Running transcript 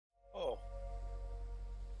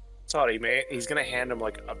Sorry, mate. He's gonna hand him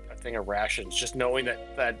like a thing of rations, just knowing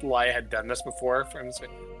that Laia had done this before. For him to say,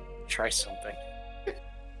 try something.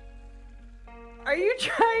 Are you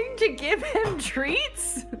trying to give him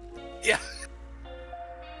treats? Yeah.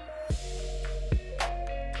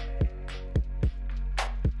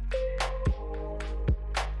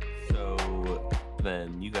 So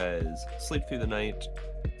then you guys sleep through the night.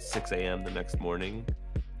 6 a.m. the next morning,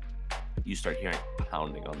 you start hearing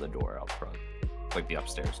pounding on the door out front, like the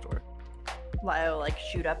upstairs door. Lyle, like,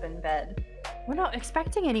 shoot up in bed. We're not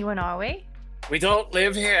expecting anyone, are we? We don't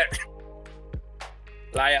live here.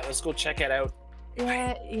 Laia, let's go check it out.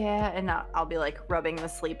 Yeah, and I'll be like rubbing the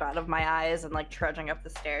sleep out of my eyes and like trudging up the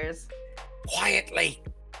stairs. Quietly.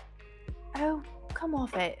 Oh, come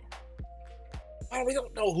off it. Well, we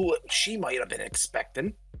don't know who she might have been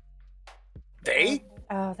expecting. They?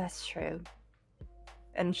 Oh, that's true.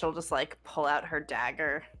 And she'll just like pull out her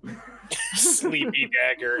dagger. Sleepy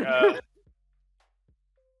dagger.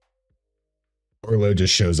 Orlo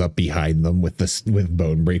just shows up behind them with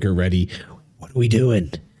Bonebreaker ready. What are we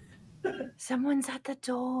doing? Someone's at the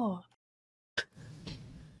door.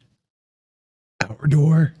 Our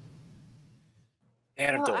door?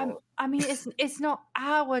 Well, I mean, it's not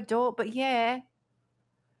our door, but yeah.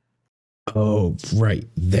 Oh, right.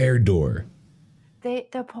 Their door.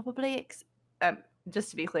 They're probably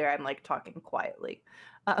just to be clear, I'm like talking quietly.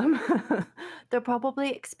 they're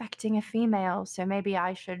probably expecting a female, so maybe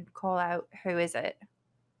I should call out who is it.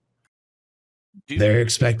 They're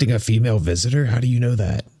expecting a female visitor? How do you know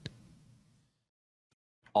that?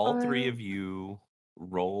 All three of you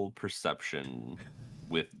roll perception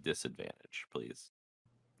with disadvantage, please.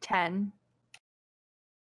 10.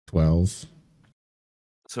 12.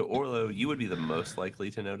 So Orlo, you would be the most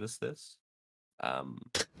likely to notice this.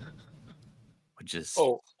 Which is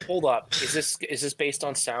hold up. Is this based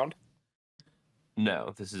on sound?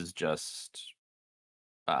 No, this is just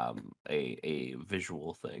a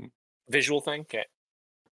visual thing. Visual thing? Okay.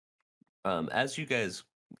 As you guys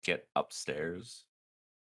get upstairs,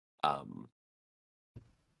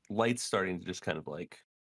 light's starting to just kind of like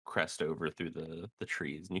crest over through the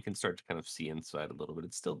trees, and you can start to kind of see inside a little bit.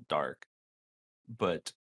 It's still dark,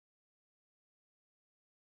 but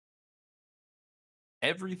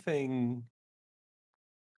everything,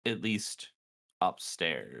 at least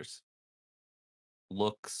upstairs,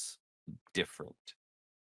 looks different.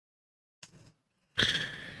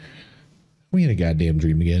 We in a goddamn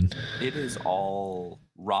dream again. It is all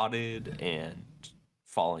rotted and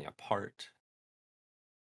falling apart.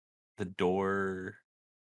 The door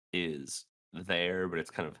is there, but it's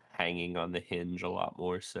kind of hanging on the hinge a lot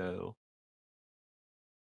more so.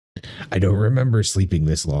 I don't remember sleeping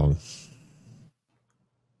this long.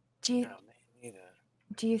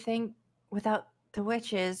 Do you think without the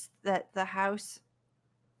witches that the house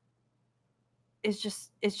is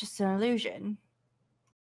just an illusion?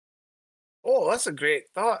 Oh, that's a great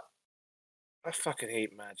thought. I fucking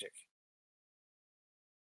hate magic.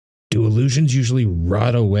 Do illusions usually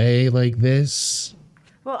rot away like this?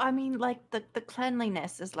 Well, I mean, like the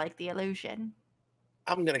cleanliness is like the illusion.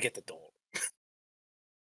 I'm gonna get the door.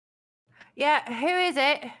 Yeah, who is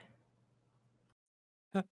it?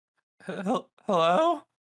 Hello?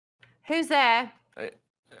 Who's there?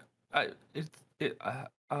 My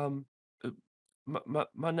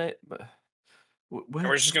name.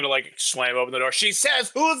 We're just gonna like slam open the door. She says,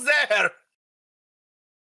 "Who's there?"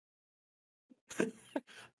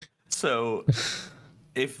 So,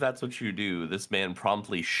 if that's what you do, this man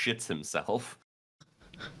promptly shits himself.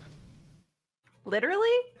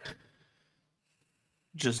 Literally?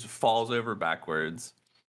 Just falls over backwards.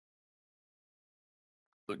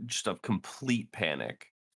 Just a complete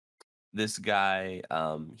panic. This guy,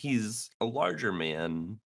 he's a larger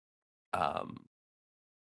man,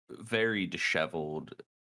 very disheveled,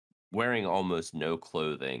 wearing almost no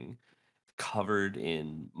clothing, covered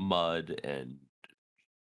in mud and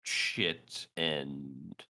shit,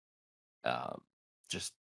 and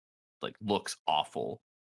just like looks awful.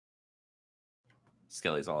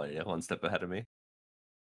 Skelly's already one step ahead of me.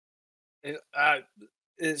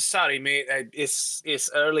 Sorry, mate. It's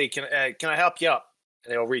early. Can I help you up?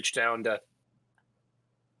 And they'll reach down to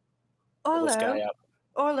pull this guy up.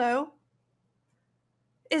 Orlo,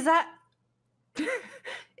 is that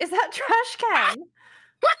trash can?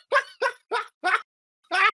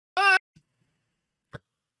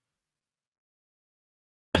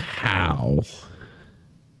 How?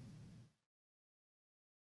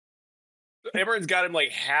 Emmerin's got him like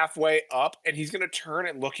halfway up, and he's gonna turn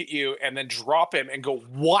and look at you, and then drop him and go,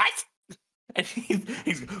 "What?" And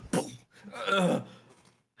he's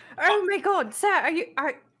Oh my God, sir,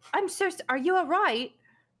 are you all right?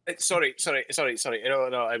 Sorry.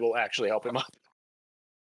 No, I will actually help him up.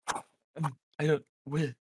 I don't.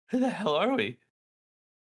 Where the hell are we?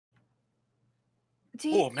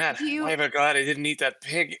 Oh man, I forgot I didn't eat that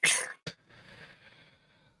pig.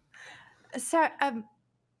 Sir,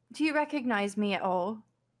 do you recognize me at all?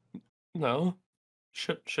 No.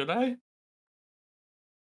 Should I?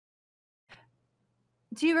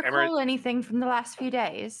 Do you Emmerin- recall anything from the last few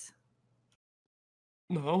days?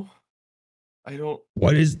 No. I don't.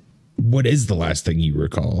 What is the last thing you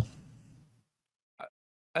recall?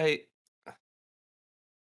 I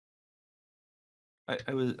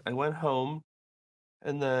went home,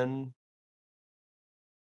 and then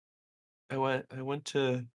I went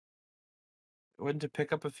to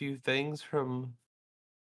pick up a few things from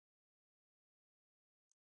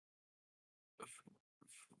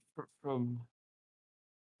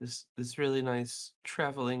this really nice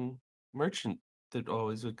traveling merchant that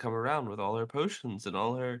always would come around with all her potions and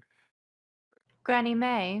all her. Granny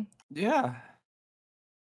May? Yeah.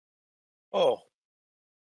 Oh.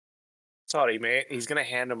 Sorry, mate. He's gonna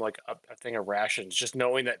hand him like a thing of rations, just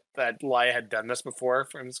knowing that Laia had done this before.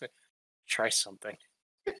 For him to try something.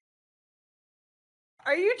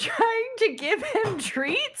 Are you trying to give him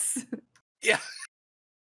treats? Yeah.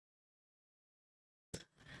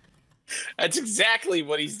 That's exactly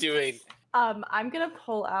what he's doing. I'm gonna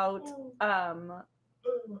pull out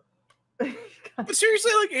But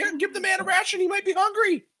seriously, like, here, give the man a ration. He might be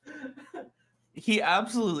hungry. He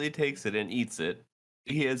absolutely takes it and eats it.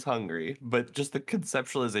 He is hungry, but just the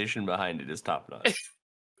conceptualization behind it is top notch.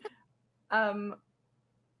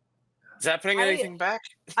 Is that putting anything back?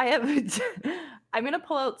 I have I'm gonna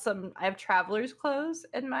pull out I have traveler's clothes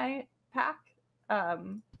in my pack.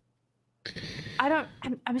 I'm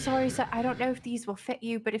sorry, sir. I don't know if these will fit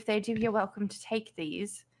you, but if they do, you're welcome to take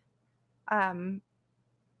these.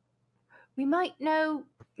 We might know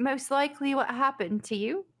most likely what happened to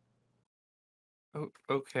you. Oh,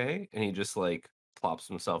 okay. And he just like plops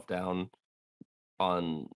himself down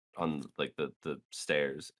on like the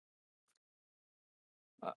stairs.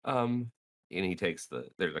 And he takes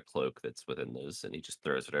there's a cloak that's within those, and he just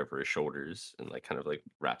throws it over his shoulders and like kind of like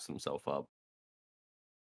wraps himself up.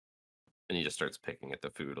 And he just starts picking at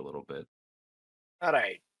the food a little bit. All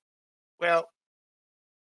right. Well,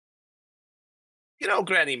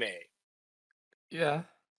 Granny May. Yeah.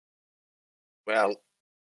 Well,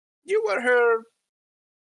 you were her.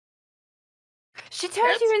 She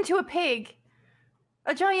turned you into a pig.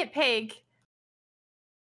 A giant pig.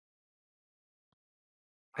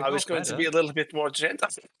 I was going to be a little bit more gentle.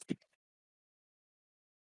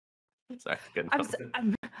 Sorry,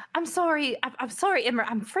 I'm sorry. I'm sorry, Emmerin.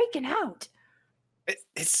 I'm freaking out.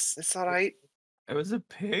 It's all right. It was a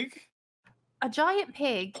pig? A giant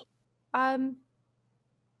pig.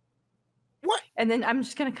 What? And then I'm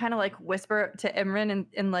just gonna kind of like whisper to Emmerin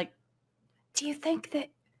and like, do you think that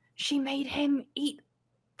she made him eat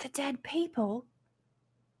the dead people?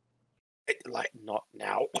 Like, not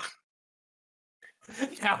now.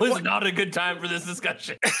 That was not a good time for this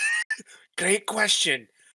discussion. Great question.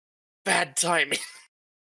 Bad timing.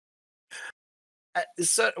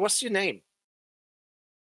 So, what's your name?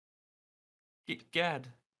 Gad.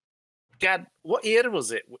 Gad, what year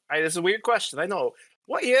was it? It's a weird question, I know.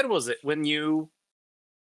 What year was it when you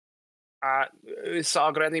saw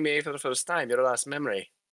Granny May for the first time, your last memory?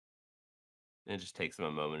 And it just takes him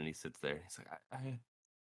a moment, and he sits there. He's like,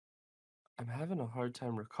 I'm having a hard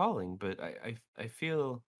time recalling, but I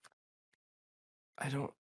feel I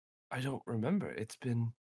don't remember. It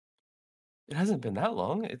hasn't been that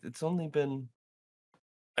long. It's only been.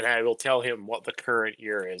 And I will tell him what the current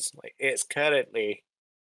year is. Like, it's currently.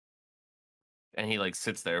 And he like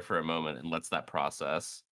sits there for a moment and lets that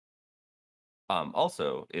process.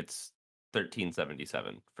 Also, it's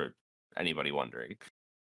 1377 for anybody wondering.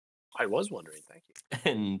 I was wondering, thank you.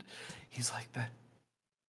 And he's like that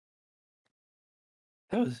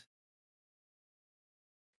was.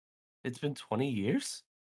 It's been 20 years?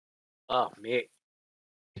 Oh, mate.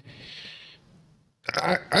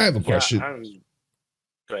 I have a question.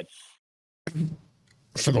 Good.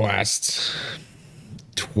 For the last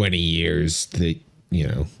 20 years that,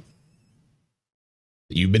 you've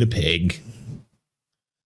been a pig.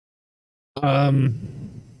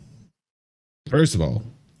 First of all,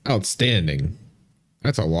 outstanding.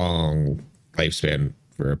 That's a long lifespan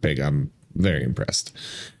for a pig. I'm very impressed.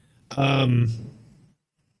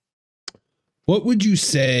 What would you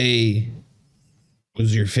say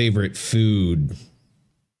was your favorite food?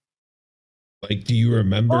 Like, do you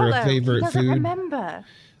remember a favorite food? Remember.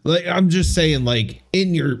 Like, I'm just saying, like,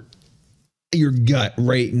 in your gut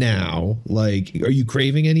right now, like, are you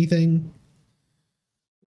craving anything?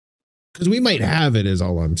 Because we might have it, is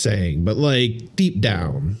all I'm saying. But like deep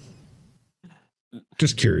down,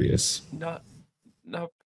 just curious. Not.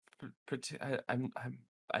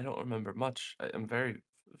 I don't remember much. I'm very,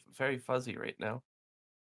 very fuzzy right now.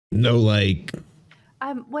 No, like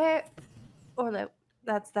Where, Orlo?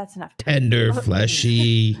 That's enough. tender,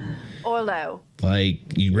 fleshy. Orlo. Like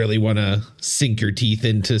you really want to sink your teeth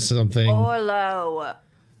into something. Orlo.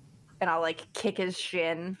 And I'll like kick his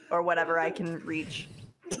shin or whatever I can reach.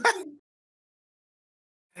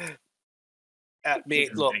 At me,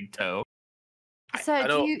 His look. big toe. So I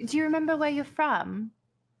don't- do you remember where you're from?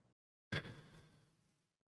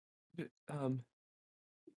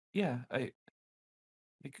 Yeah,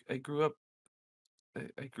 I grew up.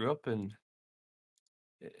 I grew up in.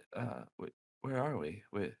 Where are we?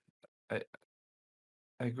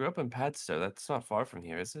 I grew up in Padstow. That's not far from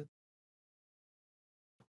here, is it?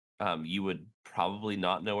 You would probably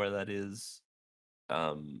not know where that is,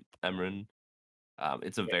 Emmerin.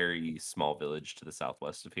 It's a very small village to the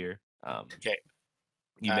southwest of here. Okay.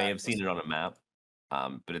 You may have seen it on a map,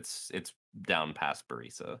 but it's down past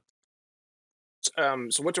Barisa.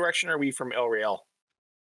 So what direction are we from El Real?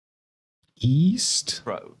 East,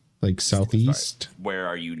 Bro, like southeast. where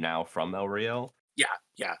are you now from, El Real? Yeah.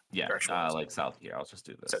 Yeah, Direction wise. like south here. I'll just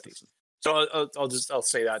do this. Southeast. So I'll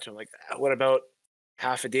say that to him. Like, what about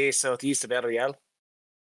half a day southeast of El Real?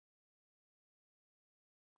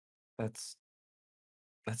 That's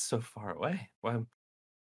so far away. Why?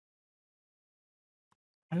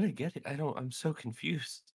 How did I get it? I'm so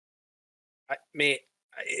confused. Mate,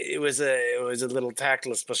 it was a little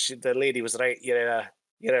tactless, but the lady was right. You're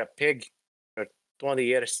a pig for 20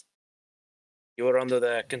 years. You were under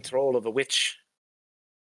the control of a witch.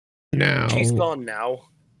 Now, She's gone now.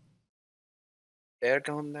 They're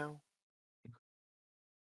gone now.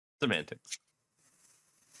 Semantics.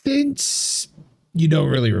 since you don't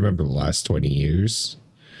really remember the last 20 years,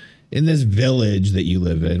 in this village that you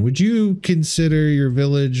live in, would you consider your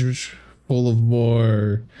village full of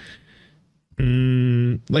more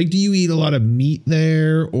like, do you eat a lot of meat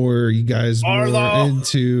there, or are you guys more Orlo!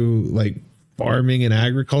 into like farming and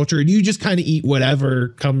agriculture? Or do you just kind of eat whatever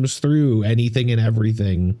comes through, anything and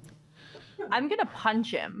everything? I'm gonna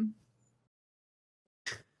punch him.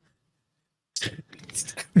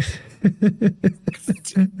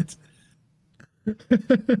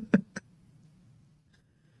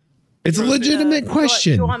 It's a legitimate Do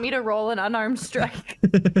question. you want me to roll an unarmed strike?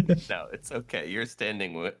 No, it's okay. You're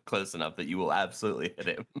standing close enough that you will absolutely hit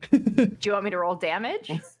him. Do you want me to roll damage?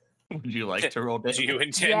 Would you like to roll damage? Do you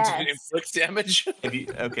intend to Yes. inflict damage?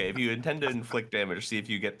 If you intend to inflict damage, see if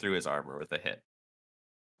you get through his armor with a hit.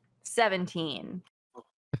 17.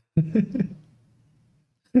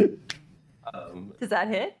 Does that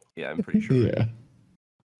hit? Yeah, I'm pretty sure. Yeah.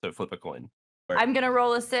 So flip a coin. I'm gonna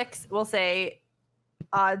roll a 6. We'll say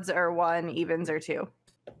odds are 1, evens are 2.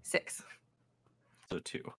 6. So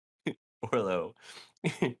 2. Orlo,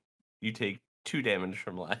 you take 2 damage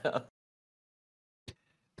from Laya.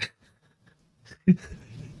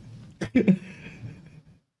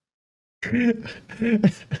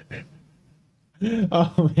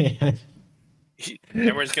 Oh man.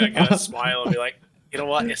 Everyone's gonna smile and be like, you know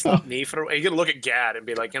what? It's not me for. You're gonna look at Gad and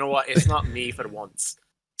be like, you know what? It's not me for once.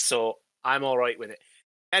 So I'm all right with it.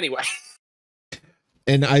 Anyway,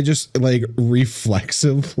 And I just like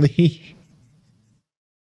reflexively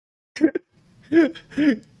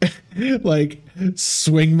like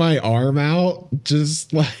swing my arm out,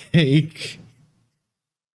 just like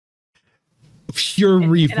pure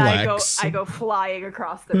reflex. And I go flying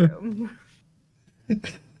across the room.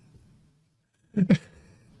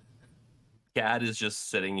 Gad is just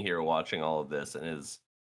sitting here watching all of this and is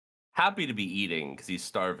happy to be eating because he's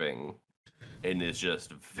starving and is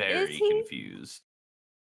just very he? confused.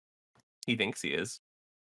 He thinks he is.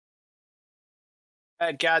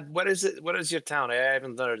 Gad, what is it? What is your town? I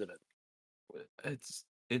haven't heard of it.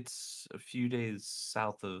 It's a few days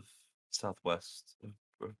southwest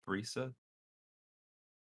of Barisa.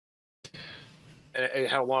 And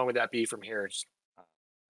how long would that be from here? Just A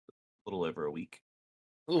little over a week.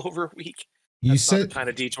 a little over a week. You That's not said the kind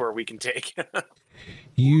of detour we can take.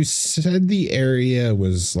 you said the area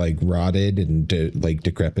was like rotted and like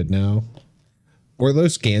decrepit now. Orlo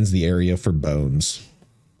scans the area for bones.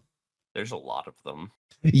 There's a lot of them.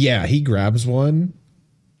 Yeah, he grabs one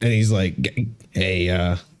and he's like, "Hey,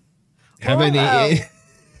 have any?" Orlo!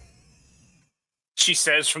 She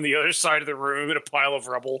says from the other side of the room in a pile of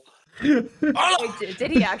rubble. Wait,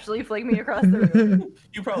 did he actually fling me across the room?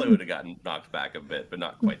 You probably would have gotten knocked back a bit, but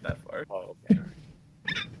not quite that far. Oh,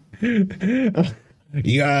 okay.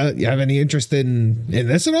 You have any interest in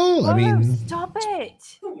this at all? I Oh, mean, stop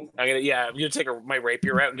it! I'm gonna take my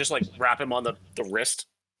rapier out and just like wrap him on the wrist.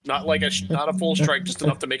 Not like not a full strike, just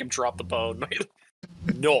enough to make him drop the bone.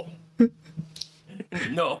 No.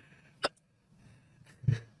 No.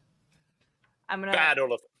 I'm gonna. Bad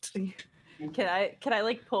Olaf. Can I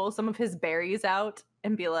like pull some of his berries out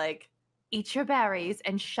and be like, Eat your berries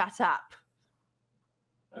and shut up.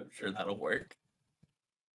 I'm sure that'll work.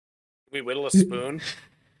 We whittle a spoon.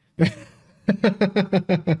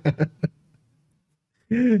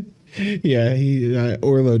 Yeah,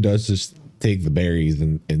 Orlo does just take the berries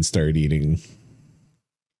and start eating.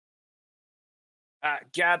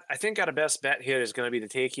 Gad, I think our best bet here is going to be to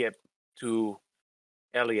take you to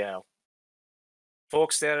Eliel.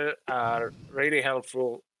 Folks there are really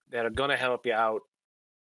helpful. They're going to help you out.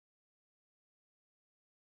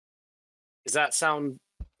 Does that sound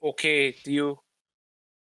okay to you?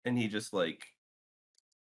 And he just like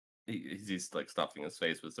he's like stuffing his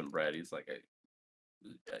face with some bread. He's like,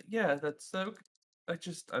 yeah, that's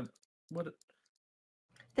what.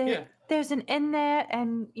 Yeah. There's an inn there,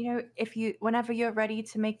 and whenever you're ready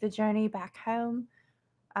to make the journey back home,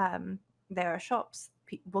 there are shops.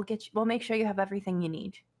 We'll make sure you have everything you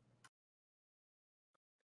need.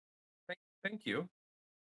 Thank you.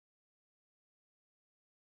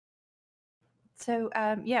 So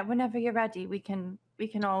yeah, whenever you're ready, we can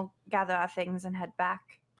all gather our things and head back.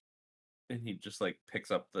 And he just like picks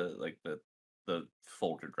up the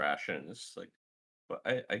folded ration and is just like, but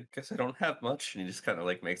I guess I don't have much. And he just kind of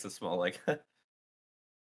like makes a small like, and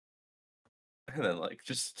then like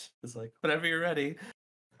just is like, whenever you're ready.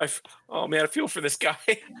 Oh man, I feel for this guy.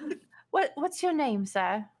 What's your name,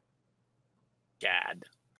 sir? Gad.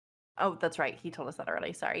 oh, that's right. He told us that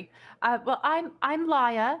already. Sorry. Well, I'm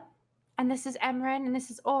Laya, and this is Emmerin, and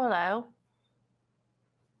this is Orlo.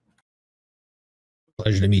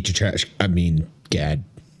 Pleasure to meet you, Trash. I mean, Gad.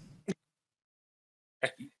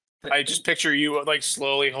 I just picture you like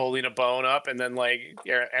slowly holding a bone up, and then like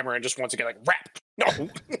Emmerin just wants to get like wrap. No.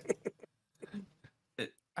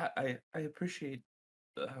 I appreciate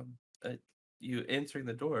you answering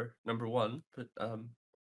the door, number one, but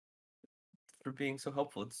for being so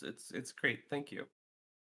helpful. It's great. Thank you.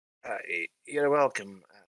 You're welcome.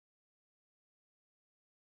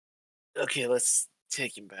 Okay, let's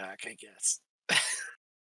take him back, I guess.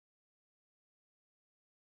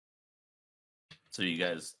 So you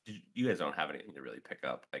guys don't have anything to really pick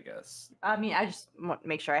up, I guess. I mean, I just want to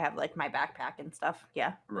make sure I have like my backpack and stuff.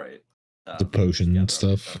 Yeah. Right. The potion and gather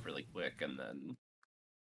up stuff. really quick, and then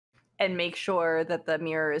And make sure that the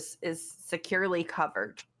mirror is securely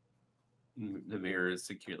covered. the mirror is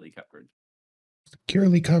securely covered.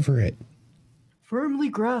 Securely cover it. Firmly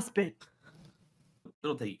grasp it.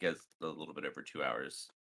 It'll take you guys a little bit over 2 hours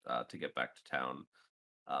to get back to town.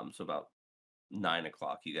 So about 9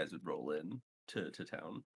 o'clock, you guys would roll in to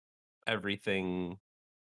town. Everything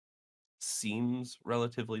seems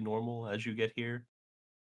relatively normal as you get here.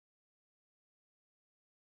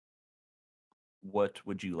 What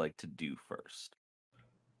would you like to do first?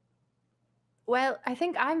 Well, I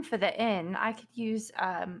think I'm for the inn. I could use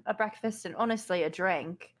a breakfast and honestly a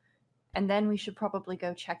drink, and then we should probably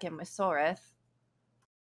go check in with Soreth.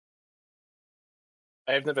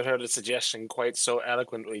 I have never heard a suggestion quite so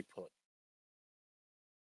eloquently put.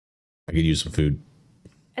 I could use some food.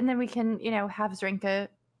 And then we can, have Zrinka,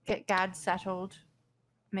 get Gad settled,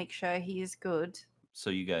 make sure he's good. So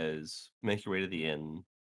you guys make your way to the inn.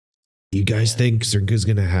 You guys think Zrinka's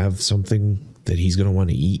gonna have something that he's gonna want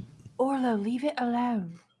to eat? Orlo, leave it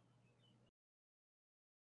alone.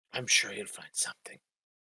 I'm sure he'll find something.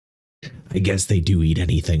 I guess they do eat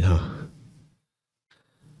anything, huh?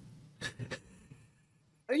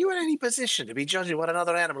 Are you in any position to be judging what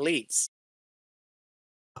another animal eats?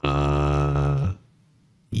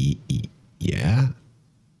 Yeah.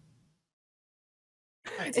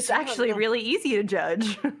 It's actually really easy to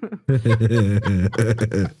judge.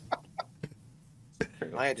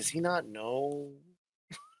 Why does he not know?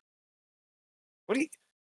 What do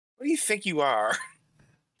you think you are?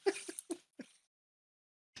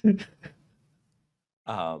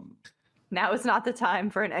 Now is not the time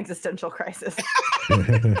for an existential crisis.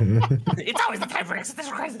 It's always the time for an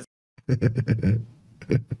existential crisis.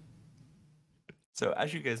 So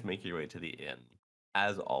as you guys make your way to the inn,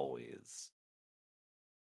 as always,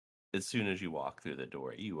 as soon as you walk through the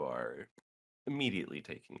door, you are immediately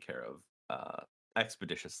taken care of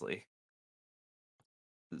expeditiously.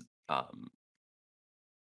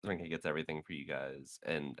 Rinka gets everything for you guys,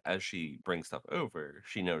 and as she brings stuff over,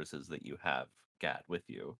 she notices that you have Gad with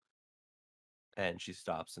you. And she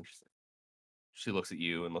stops and she looks at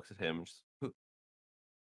you and looks at him.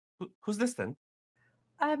 Who's this then?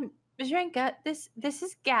 Zrinka, this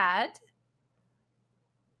is Gad.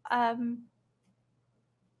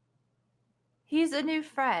 He's a new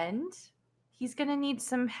friend. He's gonna need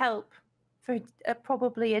some help for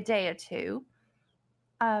probably a day or two.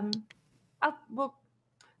 We'll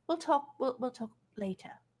talk. We'll talk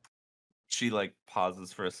later. She like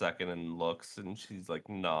pauses for a second and looks, and she's like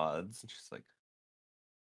nods, and she's like,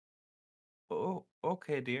 "Oh,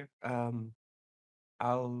 okay, dear.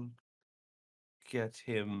 I'll get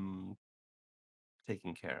him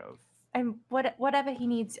taken care of." And whatever he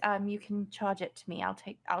needs, you can charge it to me. I'll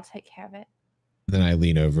take care of it. Then I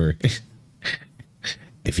lean over.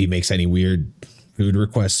 If he makes any weird food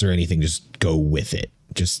requests or anything, just go with it.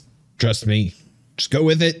 Just trust me. Just go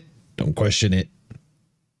with it. Don't question it.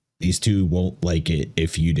 These two won't like it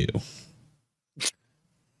if you do.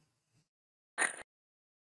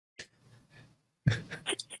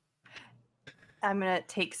 I'm gonna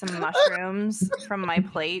take some mushrooms from my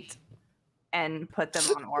plate and put them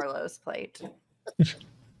on Orlo's plate.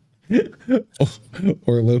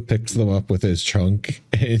 Orlo picks them up with his trunk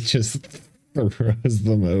and just throws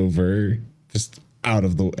them over, just out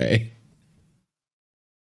of the way.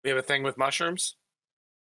 We have a thing with mushrooms?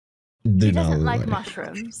 He doesn't like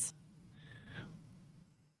mushrooms.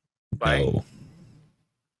 Why? No.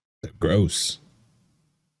 They're gross.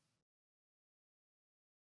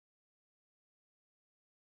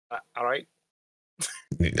 All right.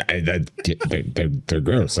 They're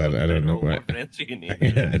gross. I don't know what. Answer you need.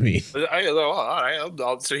 Yeah, I mean, All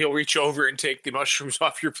right. So he'll reach over and take the mushrooms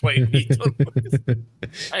off your plate and eat them.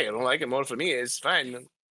 I don't like it. More for me. It's fine. And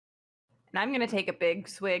I'm gonna take a big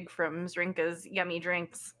swig from Zrinka's yummy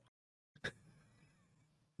drinks.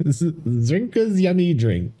 Zrinka's yummy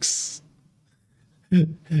drinks. Now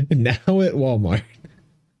at Walmart.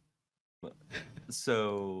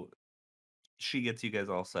 So she gets you guys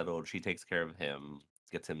all settled. She takes care of him,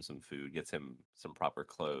 gets him some food, gets him some proper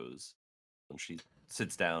clothes. And she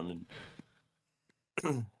sits down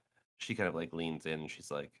and she kind of like leans in and she's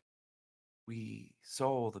like, "We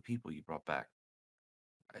saw the people you brought back.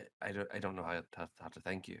 I don't know how to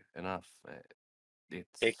thank you enough.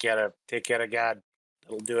 It's Take care of God.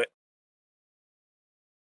 That'll do it.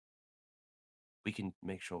 we can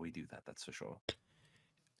make sure we do that. That's for sure."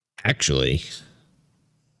 Actually,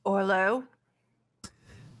 Orlo,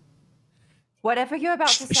 whatever you're about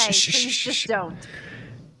to say, please just don't.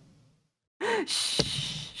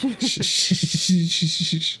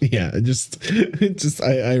 yeah, just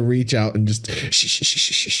I reach out and just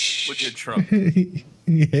With your trunk.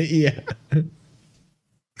 yeah.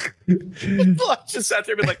 Just sat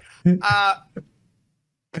there and be like,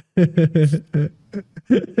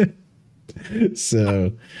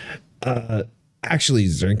 So, actually,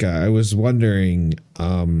 Zrinka, I was wondering,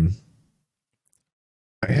 I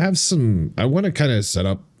want to kind of set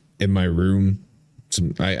up in my room.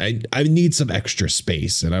 I need some extra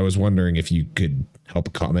space, and I was wondering if you could help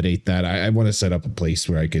accommodate that. I want to set up a place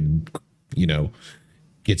where I could,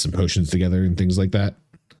 get some potions together and things like that.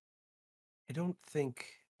 I don't think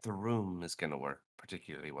the room is going to work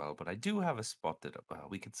particularly well, but I do have a spot that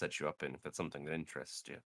we could set you up in if it's something that interests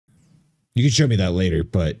you. You can show me that later,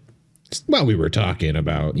 but while we were talking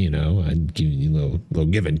about, I'd give you a little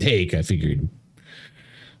give and take, I figured.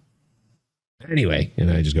 Anyway,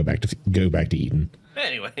 and I just go back to eating.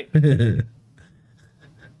 Anyway.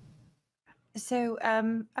 So,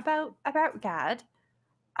 about Gad,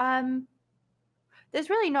 there's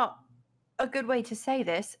really not a good way to say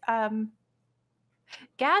this.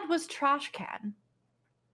 Gad was trash can.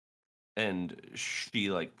 And she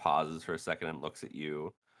like pauses for a second and looks at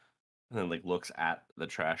you, and then like looks at the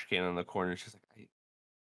trash can in the corner. She's like,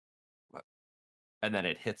 "What?" And then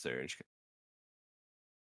it hits her,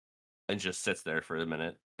 and just sits there for a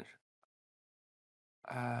minute.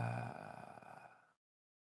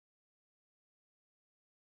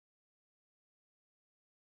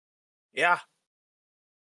 yeah.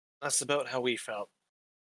 That's about how we felt.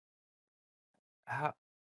 How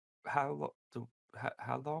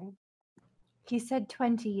long? He said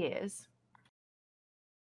 20 years.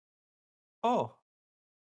 Oh,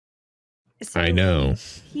 So I know.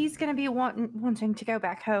 he's going to be wanting to go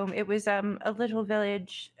back home. It was a little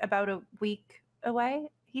village about a week away,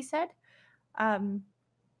 he said. and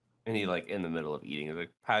he like in the middle of eating. He's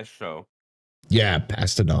like, "Past show." Yeah,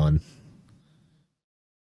 passed it on.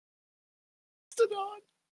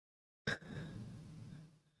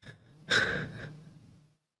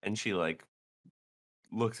 And she like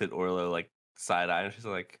looks at Orlo like side eye, and she's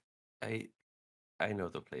like, I know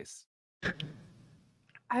the place."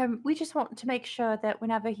 We just want to make sure that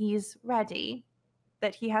whenever he's ready,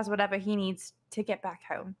 that he has whatever he needs to get back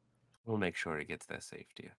home. We'll make sure he gets there safe,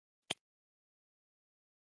 dear.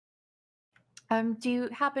 Do you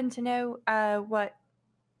happen to know what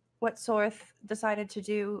Sorth decided to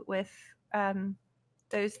do with the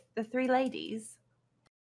three ladies?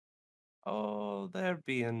 Oh, they're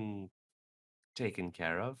being taken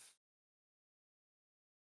care of.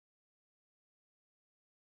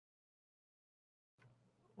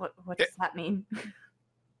 What does that mean?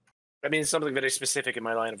 I mean, something very specific in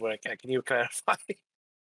my line of work. Can you clarify?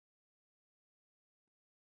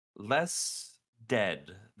 Less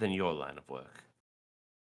dead than your line of work.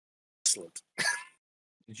 Excellent.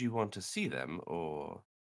 Did you want to see them, or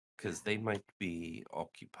because they might be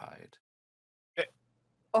occupied?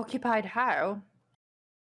 Occupied how?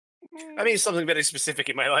 I mean, something very specific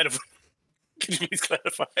in my line of work. Can you please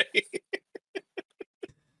clarify?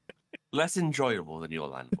 Less enjoyable than your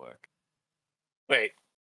line of work. Wait.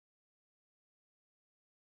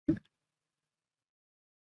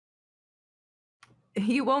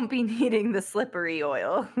 You won't be needing the slippery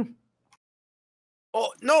oil.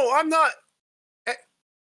 Oh no, I'm not.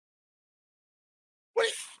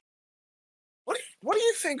 What do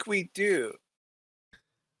you think we do?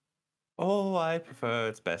 Oh, I prefer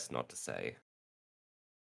it's best not to say.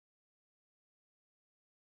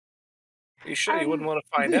 Are you sure you wouldn't want to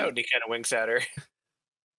find out? And he kind of winks at her.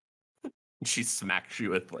 She smacks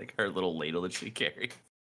you with like her little ladle that she carries.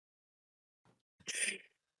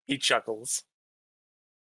 He chuckles.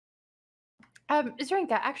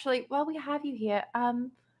 Zrinka, actually, while we have you here,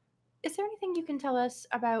 is there anything you can tell us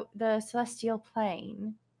about the celestial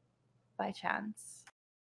plane, by chance?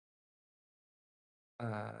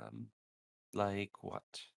 Like what,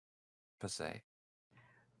 per se?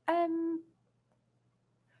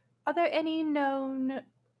 Are there any known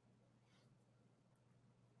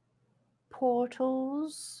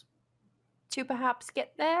portals to perhaps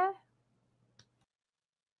get there?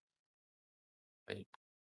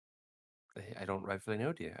 I don't rightfully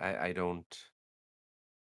know, dear. I don't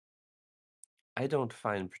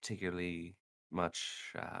find particularly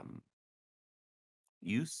much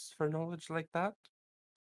use for knowledge like that.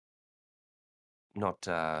 Not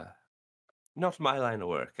my line of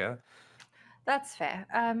work, huh? That's fair.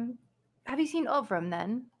 Have you seen Ovram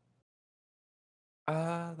then?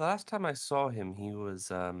 The last time I saw him, he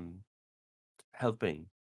was helping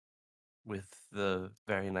with the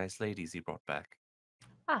very nice ladies he brought back.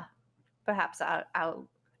 Ah, perhaps I'll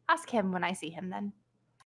ask him when I see him then.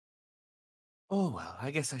 Oh well,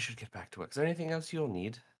 I guess I should get back to work. Is there anything else you'll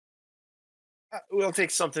need? We'll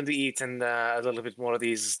take something to eat and a little bit more of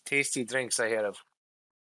these tasty drinks I hear of.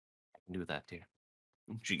 I can do that, dear.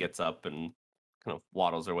 She gets up and kind of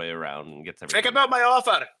waddles her way around and gets everything. Think about my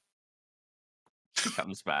offer. She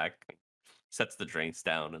comes back, sets the drinks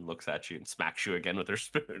down, and looks at you and smacks you again with her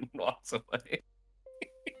spoon and walks away.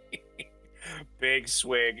 Big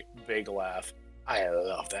swig, big laugh. I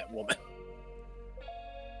love that woman.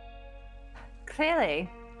 Clearly.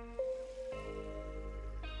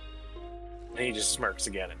 And he just smirks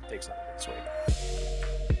again and takes another big swig.